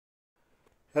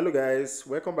Hello guys,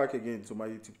 welcome back again to my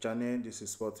YouTube channel. This is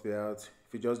Sports Payout.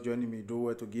 If you're just joining me, do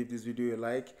well to give this video a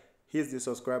like, hit the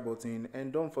subscribe button,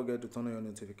 and don't forget to turn on your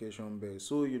notification bell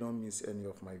so you don't miss any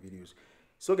of my videos.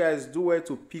 So guys, do well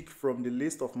to pick from the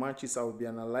list of matches I will be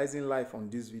analyzing live on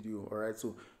this video. Alright,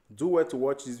 so do well to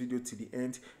watch this video to the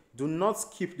end. Do not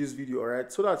skip this video,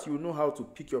 alright, so that you know how to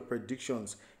pick your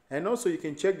predictions. And also you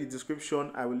can check the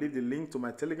description. I will leave the link to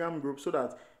my Telegram group so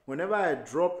that whenever I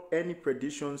drop any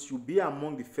predictions, you'll be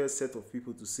among the first set of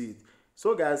people to see it.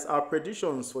 So guys, our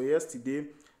predictions for yesterday,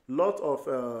 lot of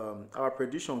our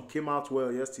prediction came out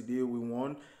well yesterday. We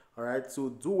won. All right, so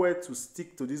do well to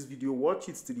stick to this video, watch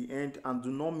it to the end, and do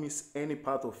not miss any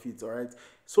part of it. All right,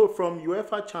 so from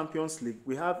UEFA Champions League,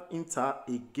 we have Inter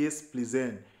against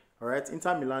Plzen. All right,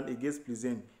 Inter Milan against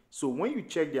Plzen. So when you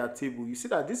check their table, you see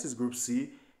that this is Group C.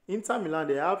 Inter Milan,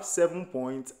 they have 7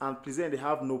 points, and Plzen, they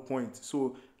have no points.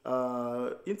 So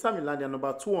Inter Milan, they are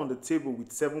number 2 on the table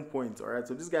with 7 points. All right,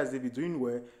 so these guys, they be doing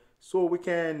well. So we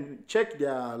can check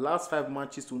their last 5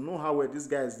 matches to know how well these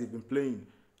guys they've been playing.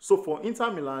 So for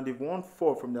Inter Milan, they've won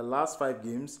 4 from their last 5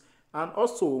 games. And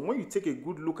also, when you take a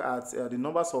good look at the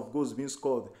numbers of goals being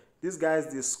scored, these guys,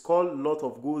 they score a lot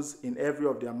of goals in every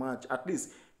of their match. At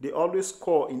least, they always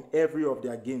score in every of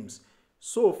their games.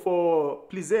 So for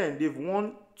Plzen, they've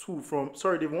won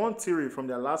 3 from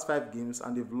their last 5 games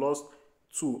and they've lost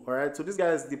 2. All right, so these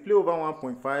guys, they play over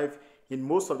 1.5 in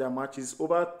most of their matches,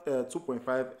 over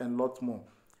 2.5 and lot more.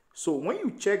 So when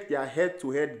you check their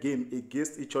head-to-head game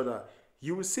against each other,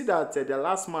 you will see that their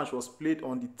last match was played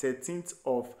on the 13th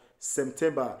of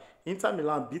September. Inter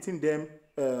Milan beating Plzen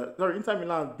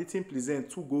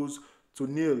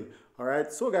 2-0. All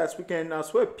right, so guys, we can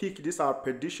as well pick this our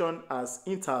prediction as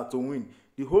Inter to win.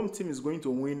 The home team is going to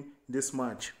win this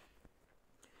match.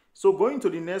 So going to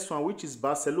the next one, which is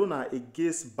Barcelona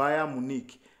against Bayern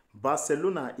Munich.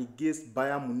 Barcelona against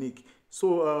Bayern Munich.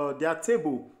 So their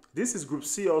table, this is Group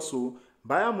C also.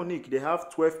 Bayern Munich, they have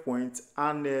 12 points,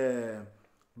 and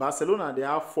Barcelona, they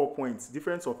have 4 points,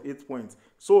 difference of 8 points.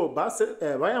 So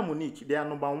Bayern Munich, they are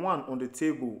number 1 on the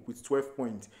table with 12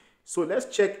 points. So let's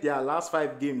check their last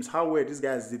 5 games, how well these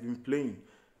guys they've been playing.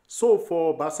 So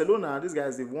for Barcelona, these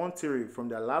guys, they've won 3 from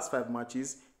their last 5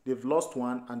 matches. They've lost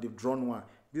 1 and they've drawn 1.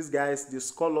 These guys, they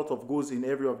score a lot of goals in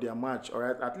every of their match, all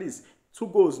right? At least 2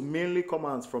 goals mainly come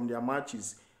out from their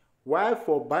matches. While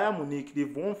for Bayern Munich,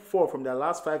 they've won 4 from their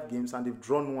last 5 games and they've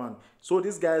drawn 1. So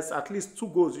these guys, at least 2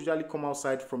 goals usually come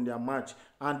outside from their match,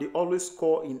 and they always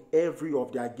score in every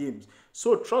of their games.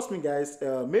 So trust me guys,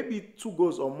 maybe 2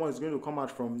 goals or more is going to come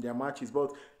out from their matches,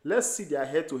 but let's see their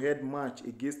head-to-head match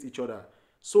against each other.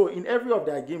 So in every of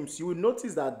their games, you will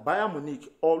notice that Bayern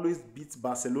Munich always beats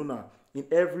Barcelona in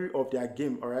every of their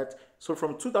game, all right? So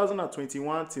from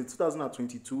 2021 till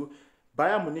 2022,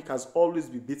 Bayern Munich has always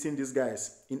been beating these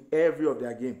guys in every of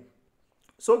their game.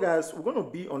 So guys, we're going to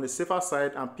be on the safer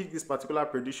side and pick this particular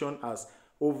prediction as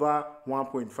over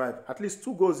 1.5. At least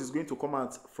 2 goals is going to come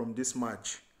out from this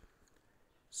match.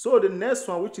 So the next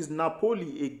one, which is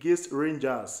Napoli against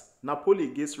Rangers. Napoli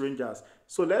against Rangers.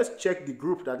 So let's check the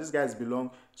group that these guys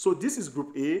belong. So this is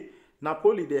Group A.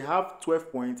 Napoli, they have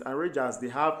 12 points, and Rangers, they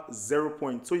have 0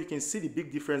 points. So you can see the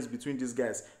big difference between these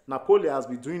guys. Napoli has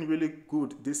been doing really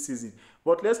good this season.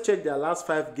 But let's check their last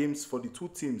 5 games for the 2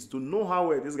 teams to know how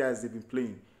well these guys they've been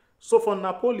playing. So for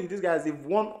Napoli, these guys, they've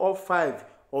won all 5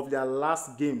 of their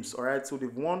last games, all right? So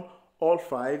they've won all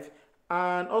 5.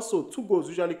 And also 2 goals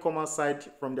usually come outside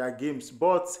from their games.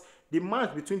 But the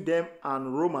match between them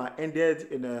and Roma ended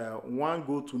in a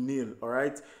 1-0, all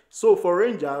right? So for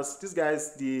Rangers, these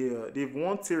guys, they've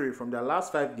won 3 from their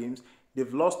last 5 games.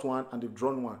 They've lost 1 and they've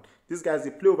drawn 1. These guys,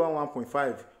 they play over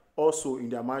 1.5 also in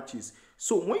their matches.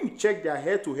 So when you check their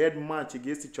head-to-head match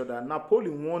against each other, Napoli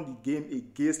won the game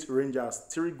against Rangers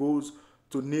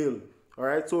 3-0. All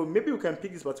right, so maybe we can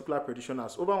pick this particular prediction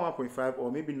as over 1.5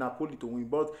 or maybe Napoli to win.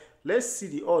 But let's see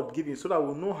the odd given so that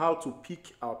we'll know how to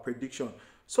pick our prediction.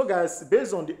 So guys,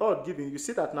 based on the odd given, you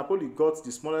see that Napoli got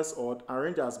the smallest odd and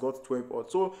Rangers got 12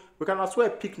 odd. So we can as well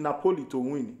pick Napoli to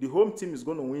win. The home team is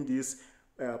going to win this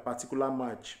particular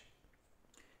match.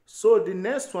 So the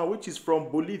next one, which is from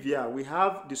Bolivia, we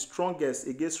have the strongest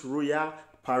against Royal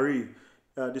Paris.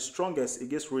 The strongest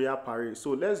against Royal Paris.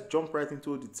 So let's jump right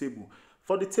into the table.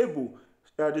 For the table,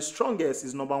 the strongest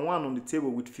is number 1 on the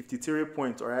table with 53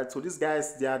 points, all right? So these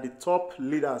guys, they are the top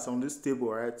leaders on this table,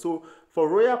 all right? So for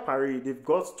Royal Paris, they've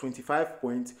got 25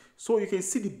 points. So you can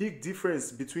see the big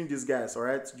difference between these guys, all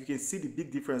right? You can see the big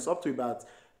difference up to about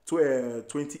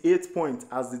 28 points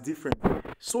as the difference.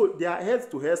 So their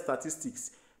head-to-head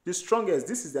statistics, the strongest,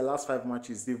 this is their last 5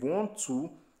 matches. They've won 2,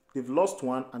 they've lost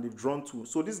 1, and they've drawn 2.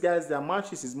 So these guys, their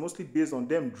matches is mostly based on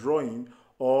them drawing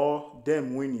or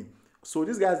them winning. So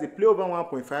these guys, they play over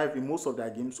 1.5 in most of their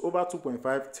games, over 2.5,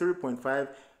 3.5,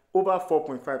 over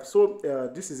 4.5.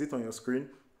 So this is it on your screen.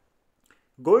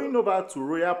 Going over to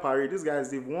Royal Paris, these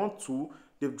guys, they've won 2,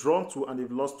 they've drawn 2, and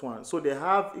they've lost 1. So they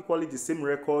have equally the same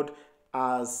record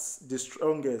as the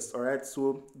strongest, all right?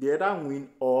 So they either win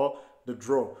or the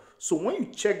draw. So when you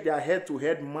check their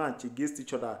head-to-head match against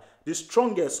each other, the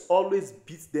strongest always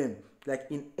beats them, like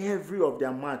in every of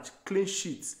their match, clean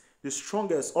sheets. The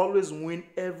strongest always win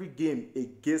every game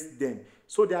against them.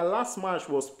 So their last match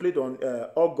was played on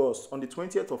August, on the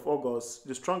 20th of August.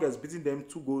 The strongest beating them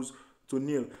 2-0.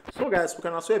 So guys, we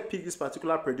can also pick this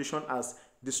particular prediction as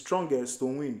the strongest to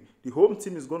win. The home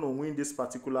team is going to win this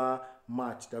particular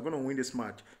match. They're going to win this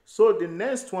match. So the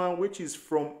next one, which is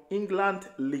from England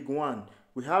League One,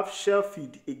 we have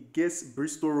Sheffield against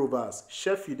Bristol Rovers.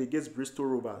 Sheffield against Bristol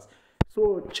Rovers.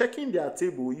 So checking their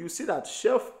table, you see that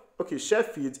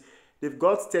Sheffield, they've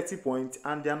got 30 points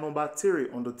and they're number 3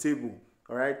 on the table.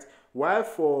 All right. While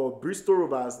for Bristol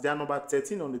Rovers, they are number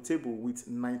 13 on the table with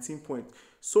 19 points.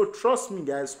 So trust me,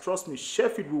 guys, trust me,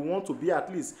 Sheffield will want to be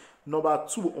at least number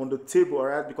 2 on the table, all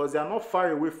right, because they are not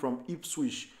far away from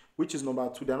Ipswich, which is number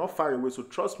 2. They are not far away. So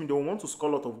trust me, they will want to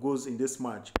score a lot of goals in this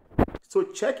match. So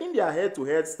checking their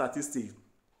head-to-head statistics,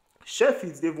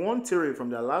 Sheffield, they've won 3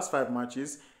 from their last 5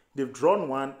 matches. They've drawn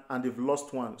 1 and they've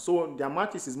lost 1. So their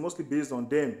matches is mostly based on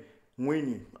them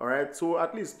winning, all right? So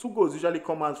at least 2 goals usually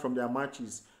come out from their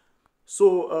matches.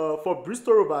 So for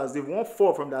Bristol Rovers, they've won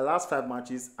 4 from their last 5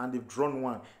 matches and they've drawn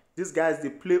 1. These guys, they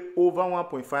play over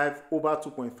 1.5, over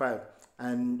 2.5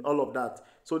 and all of that.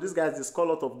 So these guys, they score a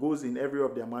lot of goals in every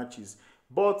of their matches.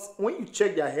 But when you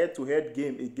check their head-to-head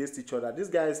game against each other, these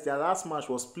guys, their last match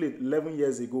was played 11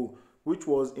 years ago, which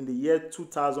was in the year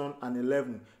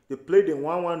 2011. They played a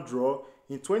 1-1 draw.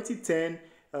 In 2010,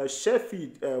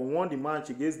 Sheffield won the match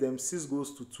against them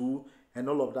 6-2 and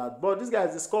all of that. But these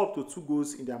guys, they score up to 2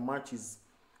 goals in their matches.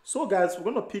 So guys, we're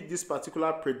going to pick this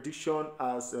particular prediction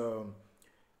as over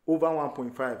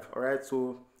 1.5. All right,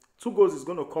 so 2 goals is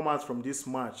going to come out from this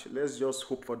match. Let's just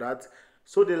hope for that.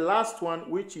 So the last one,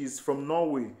 which is from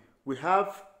Norway, we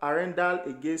have Arendal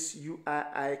against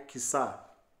UII Kisa.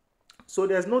 So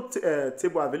there's no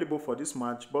table available for this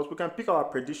match, but we can pick our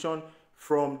prediction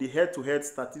from the head-to-head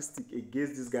statistic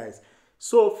against these guys.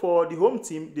 So for the home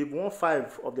team, they've won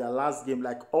 5 of their last game,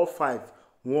 like all 5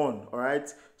 won, all right?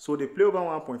 So they play over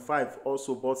 1.5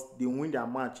 also, but they win their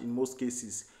match in most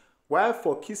cases. While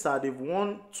for Kisa, they've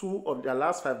won 2 of their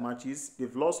last 5 matches,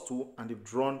 they've lost 2 and they've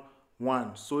drawn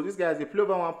 1. So these guys, they play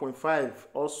over 1.5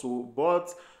 also,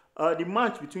 but the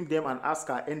match between them and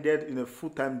Asker ended in a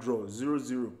full-time draw,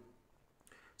 0-0.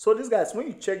 So these guys, when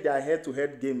you check their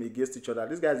head-to-head game against each other,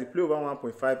 these guys, they play over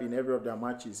 1.5 in every of their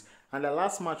matches. And the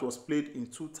last match was played in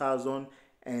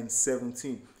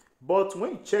 2017. But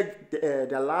when you check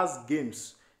their last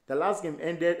games, the last game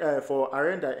ended, for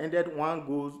Arenda, ended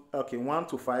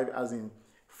 1-5, as in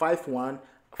 5-1.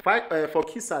 For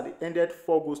Kisa, they ended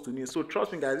 4-0. So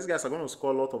trust me, guys, these guys are going to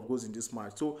score a lot of goals in this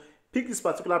match. So pick this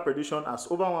particular prediction as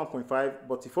over 1.5,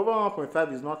 but if over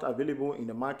 1.5 is not available in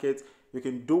the market, you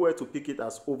can do it to pick it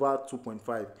as over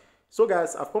 2.5. So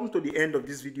guys, I've come to the end of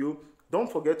this video.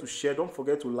 Don't forget to share, don't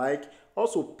forget to like.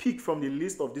 Also pick from the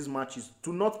list of these matches.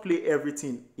 Do not play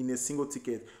everything in a single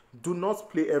ticket. Do not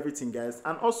play everything, guys.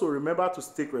 And also remember to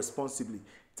stake responsibly.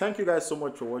 Thank you guys so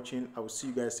much for watching. I will see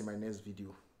you guys in my next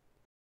video.